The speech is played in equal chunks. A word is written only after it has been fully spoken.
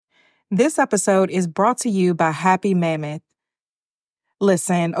This episode is brought to you by Happy Mammoth.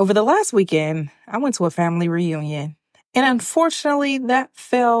 Listen, over the last weekend, I went to a family reunion, and unfortunately, that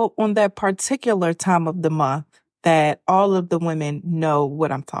fell on that particular time of the month that all of the women know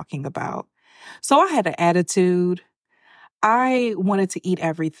what I'm talking about. So I had an attitude. I wanted to eat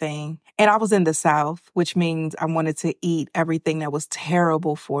everything, and I was in the South, which means I wanted to eat everything that was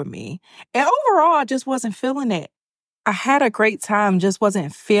terrible for me. And overall, I just wasn't feeling it. I had a great time, just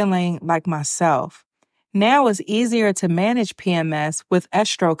wasn't feeling like myself. Now it's easier to manage PMS with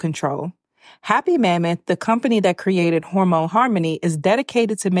Estro Control. Happy Mammoth, the company that created Hormone Harmony, is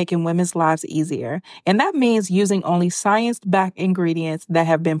dedicated to making women's lives easier. And that means using only science-backed ingredients that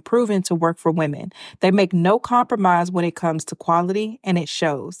have been proven to work for women. They make no compromise when it comes to quality, and it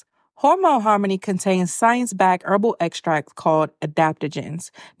shows. Hormone Harmony contains science-backed herbal extracts called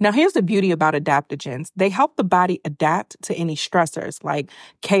adaptogens. Now, here's the beauty about adaptogens. They help the body adapt to any stressors, like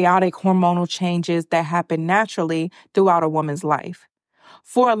chaotic hormonal changes that happen naturally throughout a woman's life.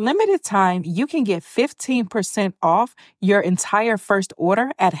 For a limited time, you can get 15% off your entire first order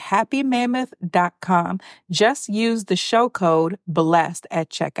at happymammoth.com. Just use the show code BLESSED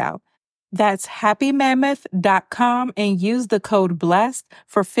at checkout. That's happymammoth.com and use the code BLESSED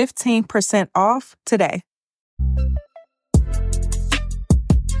for 15% off today.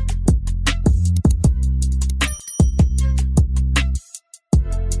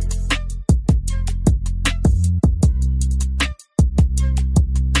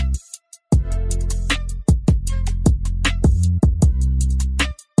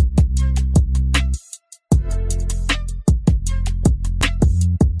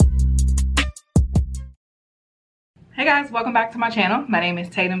 Hey guys, welcome back to my channel. My name is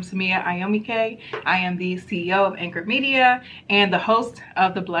Tatum Samia Ayomike. I am the CEO of Anchored Media and the host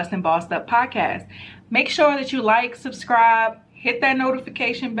of the Blessed and Bossed Up podcast. Make sure that you like, subscribe, hit that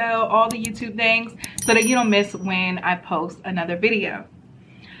notification bell, all the YouTube things, so that you don't miss when I post another video.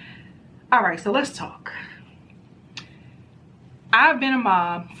 All right, so let's talk. I've been a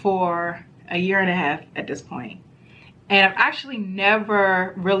mom for a year and a half at this point. And I've actually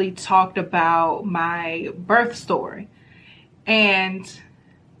never really talked about my birth story, and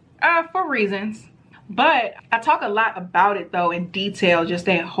for reasons. But I talk a lot about it though in detail, just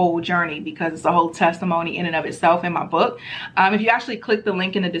that whole journey, because it's a whole testimony in and of itself in my book. If you actually click the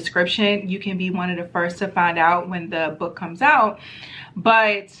link in the description, you can be one of the first to find out when the book comes out.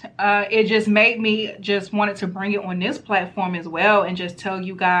 But it just made me just wanted to bring it on this platform as well and just tell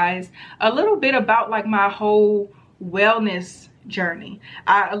you guys a little bit about like my whole wellness journey.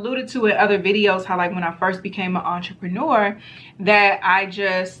 I alluded to in other videos how like when I first became an entrepreneur that I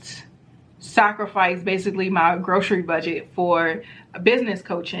just sacrificed basically my grocery budget for business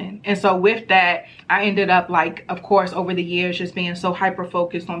coaching. And so with that, I ended up like, of course, over the years, just being so hyper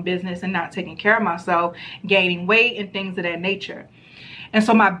focused on business and not taking care of myself, gaining weight and things of that nature. And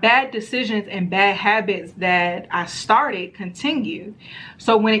so my bad decisions and bad habits that I started continued.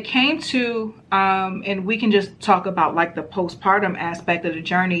 So when it came to, and we can just talk about like the postpartum aspect of the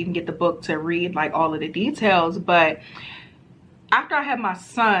journey, you can get the book to read like all of the details. But after I had my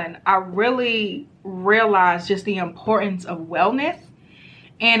son, I really realized just the importance of wellness.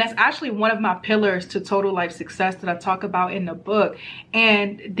 And it's actually one of my pillars to total life success that I talk about in the book.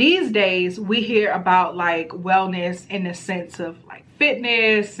 And these days we hear about like wellness in the sense of like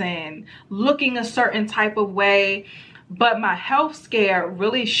fitness and looking a certain type of way. But my health scare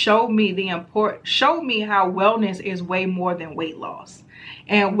really showed me how wellness is way more than weight loss.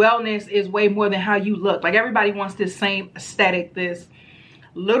 And wellness is way more than how you look. Like everybody wants this same aesthetic, this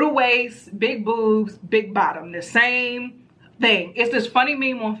little waist, big boobs, big bottom, the same thing. It's this funny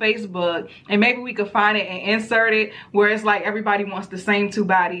meme on Facebook, and maybe we could find it and insert it, where it's like everybody wants the same two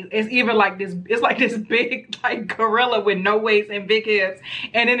bodies. It's either like this, it's like this big like gorilla with no waist and big hips,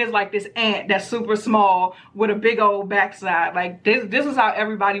 and then it's like this ant that's super small with a big old backside. Like this is how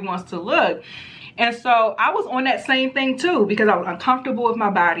everybody wants to look. And so I was on that same thing too, because I was uncomfortable with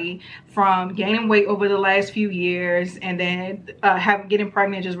my body from gaining weight over the last few years, and then getting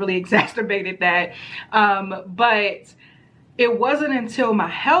pregnant just really exacerbated that. But it wasn't until my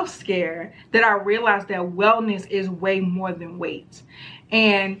health scare that I realized that wellness is way more than weight.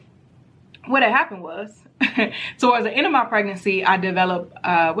 And what had happened was, towards the end of my pregnancy, I developed,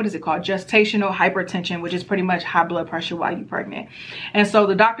 gestational hypertension, which is pretty much high blood pressure while you're pregnant. And so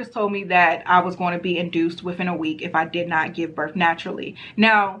the doctors told me that I was going to be induced within a week if I did not give birth naturally.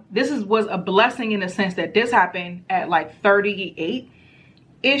 Now, was a blessing in the sense that this happened at like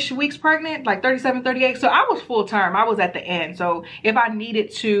 38-ish weeks pregnant, like 37, 38. So I was full term. I was at the end. So if I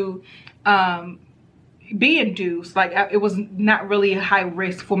needed to be induced. Like it was not really a high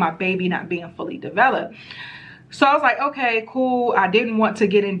risk for my baby not being fully developed. So I was like, okay, cool. I didn't want to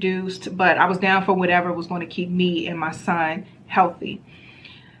get induced, but I was down for whatever was going to keep me and my son healthy.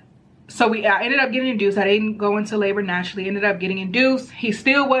 So I ended up getting induced. I didn't go into labor naturally. Ended up getting induced. He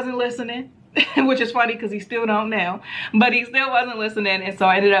still wasn't listening, which is funny because he still don't now. But he still wasn't listening, and so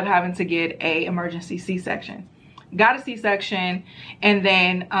I ended up having to get a emergency C-section. Got a C-section, and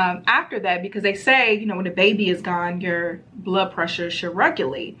then after that, because they say, you know, when the baby is gone, your blood pressure should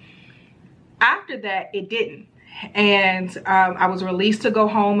regulate. After that, it didn't. And I was released to go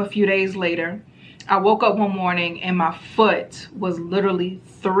home a few days later. I woke up one morning and my foot was literally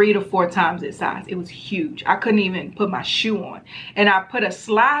 3 to 4 times its size. It was huge. I couldn't even put my shoe on. And I put a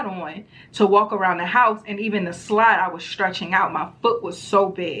slide on to walk around the house, and even the slide I was stretching out. My foot was so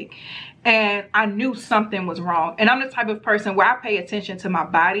big. And I knew something was wrong. And I'm the type of person where I pay attention to my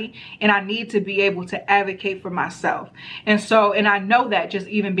body, and I need to be able to advocate for myself. And so, and I know that just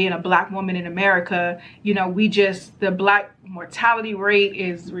even being a Black woman in America, you know, the Black mortality rate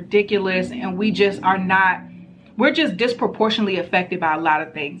is ridiculous, and we're just disproportionately affected by a lot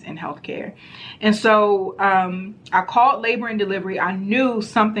of things in healthcare. And so I called labor and delivery. I knew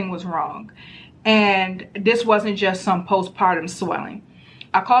something was wrong. And this wasn't just some postpartum swelling.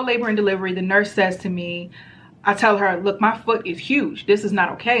 I call labor and delivery. The nurse says to me, I tell her, look, my foot is huge. This is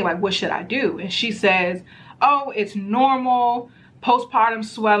not okay. Like, what should I do? And she says, oh, it's normal postpartum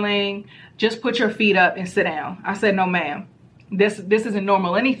swelling. Just put your feet up and sit down. I said, no, ma'am, this isn't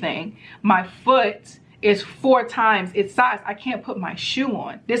normal anything. My foot is 4 times its size. I can't put my shoe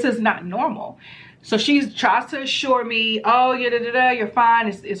on. This is not normal. So she tries to assure me, oh, you're fine.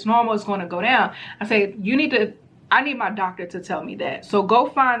 It's normal. It's going to go down. I say, I need my doctor to tell me that. So go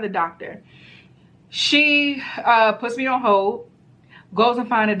find the doctor. She puts me on hold, goes and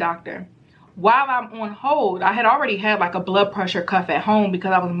find a doctor. While I'm on hold, I had already had like a blood pressure cuff at home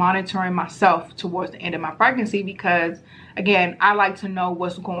because I was monitoring myself towards the end of my pregnancy, because again, I like to know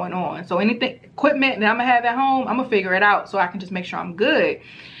what's going on. So anything, equipment that I'm gonna have at home, I'm gonna figure it out so I can just make sure I'm good.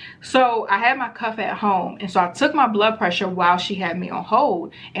 So I had my cuff at home, and so I took my blood pressure while she had me on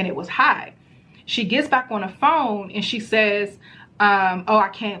hold, and it was high. She gets back on the phone and she says, oh, I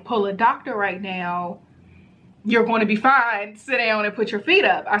can't pull a doctor right now. You're going to be fine. Sit down and put your feet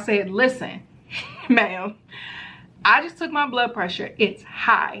up. I said, listen, ma'am, I just took my blood pressure. It's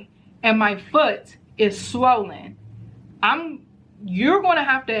high and my foot is swollen. You're going to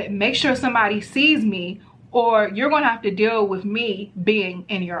have to make sure somebody sees me, or you're going to have to deal with me being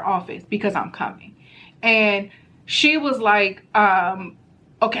in your office because I'm coming. And she was like,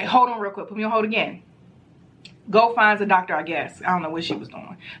 okay, hold on real quick. Put me on hold again. Go finds a doctor, I guess. I don't know what she was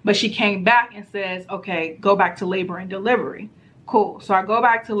doing. But she came back and says, okay, go back to labor and delivery. Cool. So I go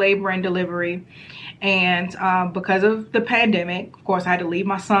back to labor and delivery. And because of the pandemic, of course, I had to leave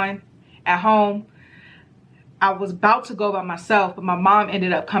my son at home. I was about to go by myself, but my mom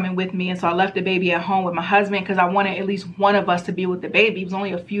ended up coming with me. And so I left the baby at home with my husband because I wanted at least one of us to be with the baby. He was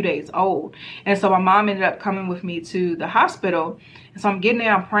only a few days old. And so my mom ended up coming with me to the hospital. And so I'm getting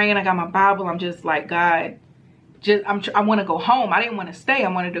there, I'm praying, I got my Bible. I'm just like, God, I want to go home. I didn't want to stay. I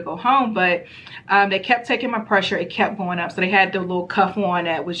wanted to go home, but they kept taking my pressure. It kept going up. So they had the little cuff on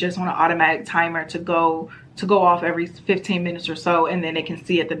that was just on an automatic timer to go off every 15 minutes or so. And then they can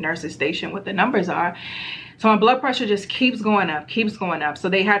see at the nurse's station what the numbers are. So my blood pressure just keeps going up, keeps going up. So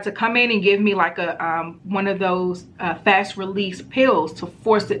they had to come in and give me like a one of those fast release pills to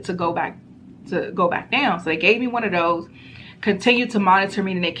force it to go back down. So they gave me one of those, continued to monitor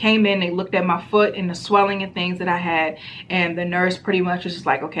me, and they came in, they looked at my foot and the swelling and things that I had, and the nurse pretty much was just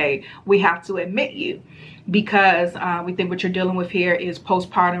like, okay, we have to admit you because we think what you're dealing with here is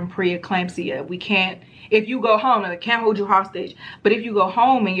postpartum preeclampsia. We can't, if you go home, they can't hold you hostage, but if you go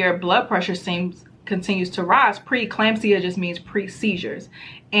home and your blood pressure continues to rise, preeclampsia just means pre-seizures,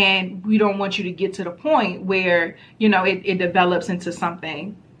 and we don't want you to get to the point where, you know, it develops into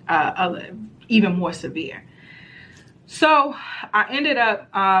something even more severe. So I ended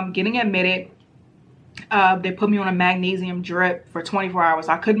up getting admitted. They put me on a magnesium drip for 24 hours.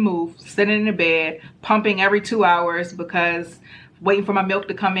 I couldn't move, sitting in the bed, pumping every 2 hours because waiting for my milk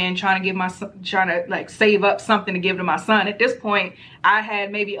to come in, trying to like save up something to give to my son. At this point, I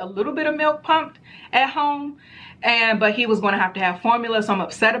had maybe a little bit of milk pumped at home, but he was going to have formula, so I'm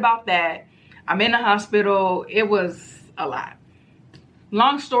upset about that. I'm in the hospital. It was a lot.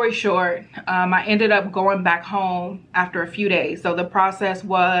 Long story short, I ended up going back home after a few days. So the process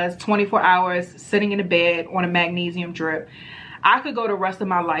was 24 hours sitting in the bed on a magnesium drip. I could go the rest of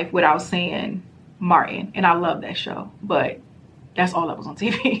my life without seeing Martin, and I love that show, but That's all that was on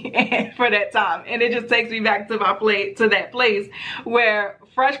TV for that time. And it just takes me back to that place where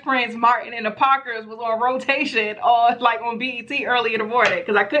Fresh Prince, Martin, and the Parkers was on rotation on BET early in the morning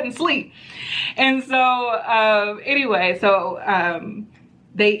because I couldn't sleep. And so anyway,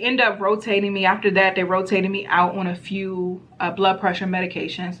 they end up rotating me. After that, they rotated me out on a few blood pressure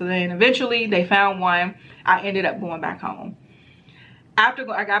medications. So then eventually they found one. I ended up going back home. After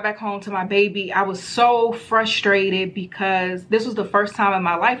I got back home to my baby, I was so frustrated because this was the first time in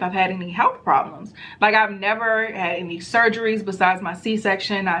my life I've had any health problems. Like, I've never had any surgeries besides my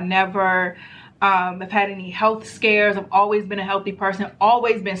C-section. I never have had any health scares. I've always been a healthy person,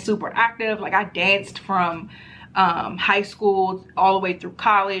 always been super active. Like, I danced from high school all the way through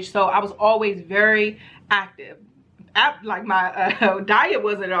college. So I was always very active. Like, my diet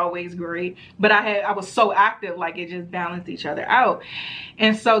wasn't always great, but I was so active, like it just balanced each other out.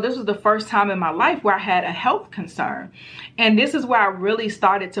 And so this was the first time in my life where I had a health concern. And this is where I really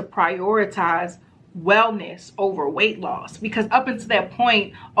started to prioritize wellness over weight loss, because up until that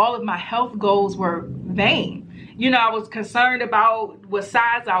point, all of my health goals were vain. You know, I was concerned about what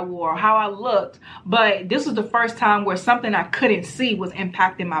size I wore, how I looked, but this was the first time where something I couldn't see was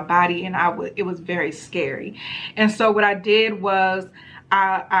impacting my body, and it was very scary. And so what I did was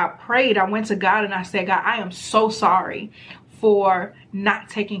I prayed. I went to God and I said, God, I am so sorry for not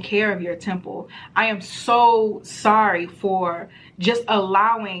taking care of your temple. I am so sorry for just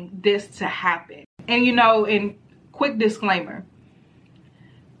allowing this to happen. And you know, and quick disclaimer,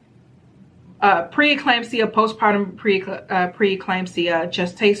 preeclampsia, postpartum preeclampsia,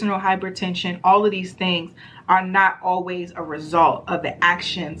 gestational hypertension, all of these things are not always a result of the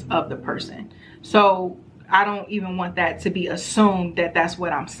actions of the person. So I don't even want that to be assumed that that's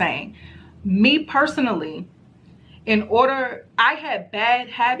what I'm saying. Me personally, I had bad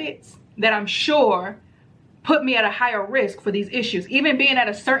habits that I'm sure put me at a higher risk for these issues. Even being at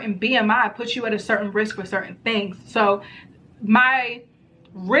a certain BMI puts you at a certain risk for certain things. So my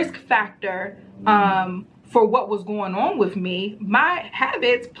risk factor for what was going on with me, my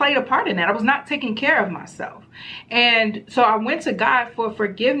habits played a part in that. I was not taking care of myself. And so I went to God for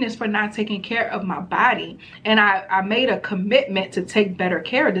forgiveness for not taking care of my body. And I made a commitment to take better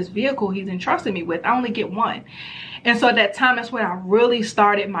care of this vehicle He's entrusted me with. I only get one. And so at that time, that's when I really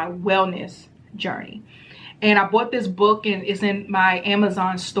started my wellness journey. And I bought this book, and it's in my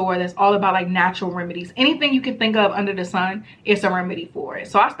Amazon store, that's all about like natural remedies. Anything you can think of under the sun, it's a remedy for it.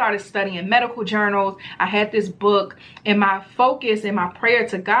 So I started studying medical journals. I had this book, and my focus and my prayer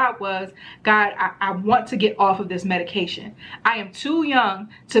to God was, God, I want to get off of this medication. I am too young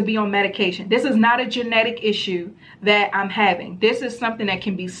to be on medication. This is not a genetic issue that I'm having. This is something that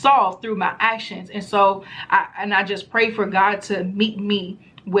can be solved through my actions. And so I just pray for God to meet me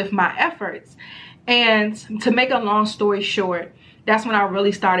with my efforts. And to make a long story short, that's when I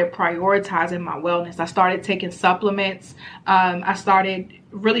really started prioritizing my wellness. I started taking supplements. I started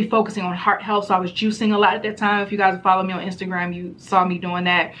really focusing on heart health. So I was juicing a lot at that time. If you guys follow me on Instagram, you saw me doing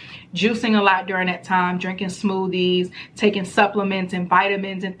that. Juicing a lot during that time, drinking smoothies, taking supplements and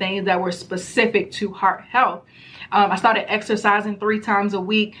vitamins and things that were specific to heart health. I started exercising 3 times a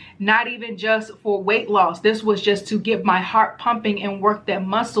week, not even just for weight loss. This was just to get my heart pumping and work that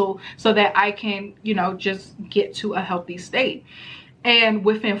muscle so that I can, you know, just get to a healthy state. And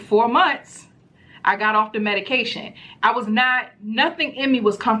within 4 months, I got off the medication. Nothing in me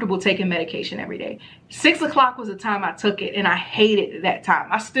was comfortable taking medication every day. 6 o'clock was the time I took it, and I hated that time.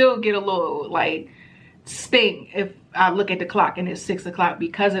 I still get a little like sting if I look at the clock and it's 6 o'clock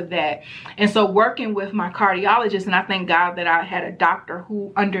because of that. And so working with my cardiologist, and I thank God that I had a doctor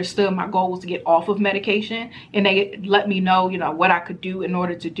who understood my goal was to get off of medication, and they let me know, you know, what I could do in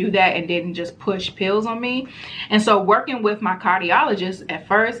order to do that and didn't just push pills on me. And so working with my cardiologist, at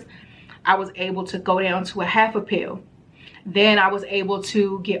first I was able to go down to a half a pill. Then I was able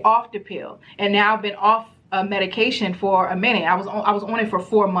to get off the pill, and now I've been off medication for a minute. I was on it for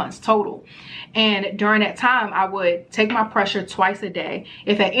 4 months total. And during that time, I would take my pressure twice a day.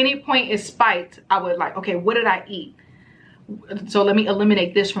 If at any point it spiked, I would like, okay, what did I eat? So let me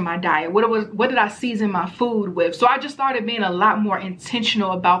eliminate this from my diet. What did I season my food with? So I just started being a lot more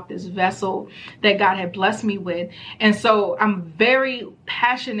intentional about this vessel that God had blessed me with. And so I'm very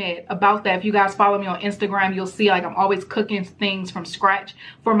passionate about that. If you guys follow me on Instagram, you'll see like I'm always cooking things from scratch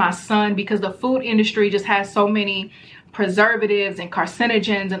for my son, because the food industry just has so many preservatives and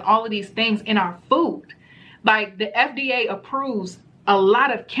carcinogens and all of these things in our food. Like, the FDA approves a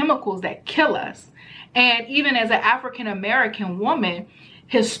lot of chemicals that kill us. And even as an African American woman,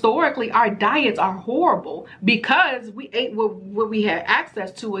 historically our diets are horrible because we ate what we had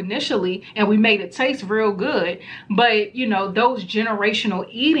access to initially and we made it taste real good. But you know, those generational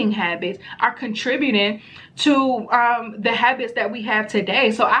eating habits are contributing to the habits that we have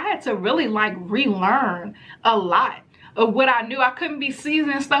today. So I had to really like relearn a lot of what I knew. I couldn't be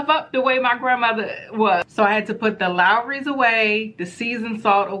seasoning stuff up the way my grandmother was. So I had to put the Lowry's away, the seasoned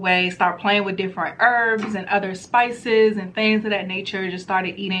salt away, start playing with different herbs and other spices and things of that nature. Just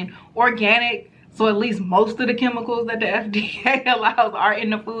started eating organic. So at least most of the chemicals that the FDA allows are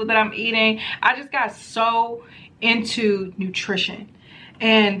in the food that I'm eating. I just got so into nutrition.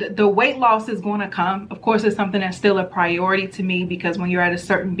 And the weight loss is going to come. Of course, it's something that's still a priority to me because when you're at a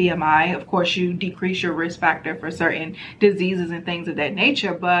certain BMI, of course, you decrease your risk factor for certain diseases and things of that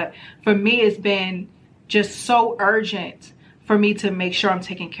nature. But for me, it's been just so urgent for me to make sure I'm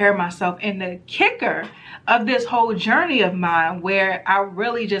taking care of myself. And the kicker of this whole journey of mine, where I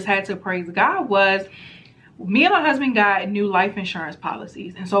really just had to praise God, was me and my husband got new life insurance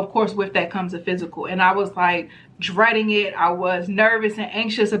policies. And so of course with that comes a physical. And I was like dreading it. I was nervous and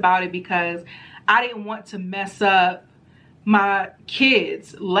anxious about it because I didn't want to mess up my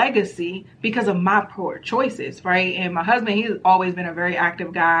kids' legacy because of my poor choices, right? And my husband, he's always been a very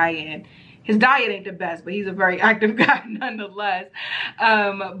active guy, and his diet ain't the best, but he's a very active guy nonetheless.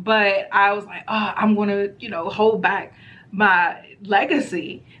 But I was like, oh, I'm gonna, you know, hold back my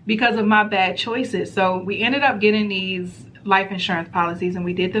legacy because of my bad choices. So we ended up getting these life insurance policies and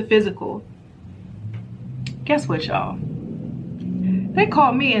we did the physical. Guess what, y'all? They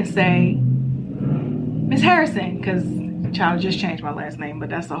called me and say, Miss Harrison, because child just changed my last name, but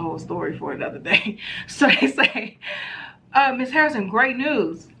that's a whole story for another day. So they say, Miss Harrison, great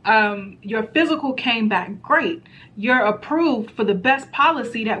news. Your physical came back great. You're approved for the best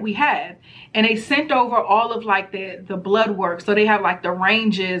policy that we have. And they sent over all of like the blood work. So they have like the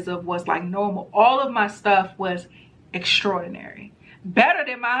ranges of what's like normal. All of my stuff was extraordinary. Better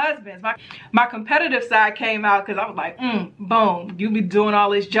than my husband's. My competitive side came out because I was like, boom, you be doing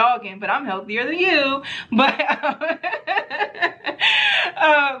all this jogging, but I'm healthier than you. But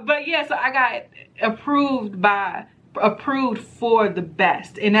yeah, so I got approved for the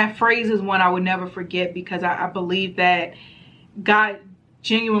best. And that phrase is one I would never forget because I believe that God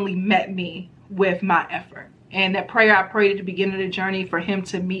genuinely met me with my effort. And that prayer I prayed at the beginning of the journey for him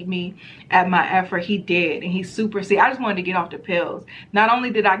to meet me at my effort, he did. And he superseded. I just wanted to get off the pills. Not only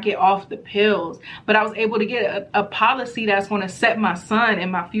did I get off the pills, but I was able to get a policy that's going to set my son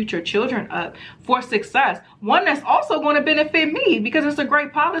and my future children up for success. One that's also going to benefit me because it's a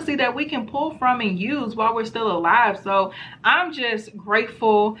great policy that we can pull from and use while we're still alive. So I'm just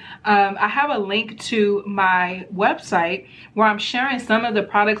grateful. I have a link to my website where I'm sharing some of the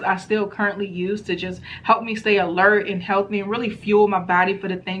products I still currently use to just help me stay alert and healthy and really fuel my body for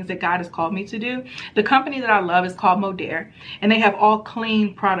the things that God has called me to do. The company that I love is called Modere, and they have all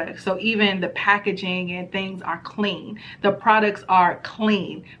clean products. So even the packaging and things are clean. The products are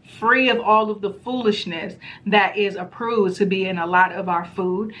clean, free of all of the foolishness that is approved to be in a lot of our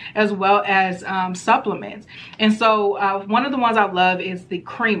food, as well as supplements. And so one of the ones I love is the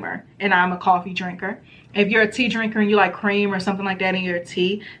creamer, and I'm a coffee drinker. If you're a tea drinker and you like cream or something like that in your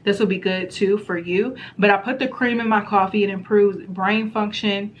tea, this will be good too for you. But I put the cream in my coffee. It improves brain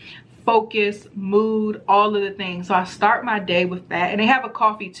function, focus, mood, all of the things. So I start my day with that. And they have a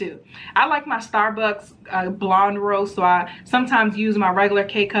coffee too. I like my Starbucks blonde roast. So I sometimes use my regular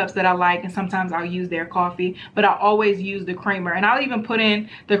K-cups that I like, and sometimes I'll use their coffee. But I always use the creamer. And I'll even put in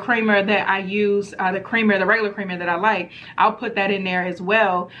the creamer that I use, the regular creamer that I like. I'll put that in there as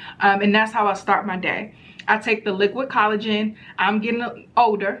well. And that's how I start my day. I take the liquid collagen. I'm getting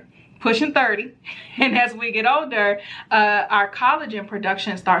older, pushing 30, and as we get older, our collagen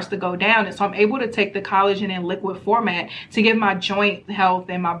production starts to go down, and so I'm able to take the collagen in liquid format to give my joint health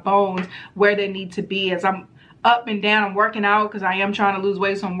and my bones where they need to be. As I'm up and down, I'm working out because I am trying to lose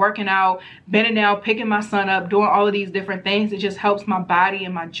weight, so I'm working out, bending down, picking my son up, doing all of these different things. It just helps my body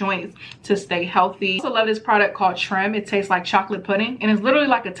and my joints to stay healthy. I also love this product called Trim. It tastes like chocolate pudding, and it's literally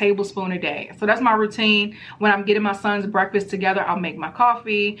like a tablespoon a day. So that's my routine. When I'm getting my son's breakfast together, I'll make my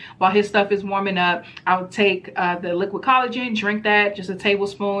coffee. While his stuff is warming up, I'll take the liquid collagen, drink that, just a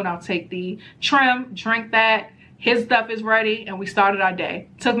tablespoon. I'll take the Trim, drink that. his stuff is ready, and we started our day.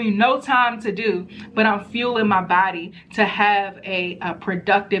 Took me no time to do, but I'm fueling my body to have a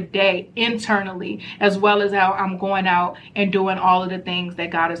productive day internally, as well as how I'm going out and doing all of the things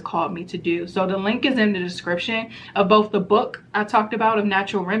that God has called me to do. So the link is in the description of both the book I talked about of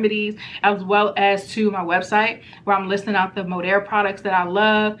natural remedies, as well as to my website where I'm listing out the Modere products that I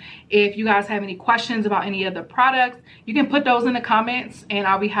love. If you guys have any questions about any of the products, you can put those in the comments and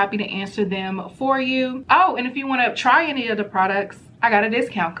I'll be happy to answer them for you. Oh, and if you want to try any of the products, I got a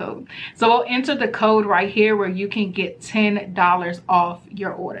discount code. So we'll enter the code right here where you can get $10 off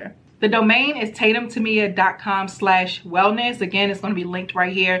your order. The domain is tatumtemia.com/wellness. Again, it's going to be linked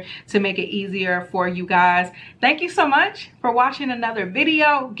right here to make it easier for you guys. Thank you so much for watching another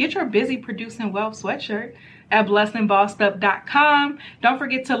video. Get your busy producing wealth sweatshirt at blessedandbossedup.com. Don't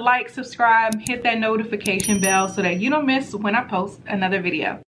forget to like, subscribe, hit that notification bell so that you don't miss when I post another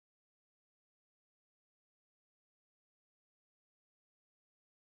video.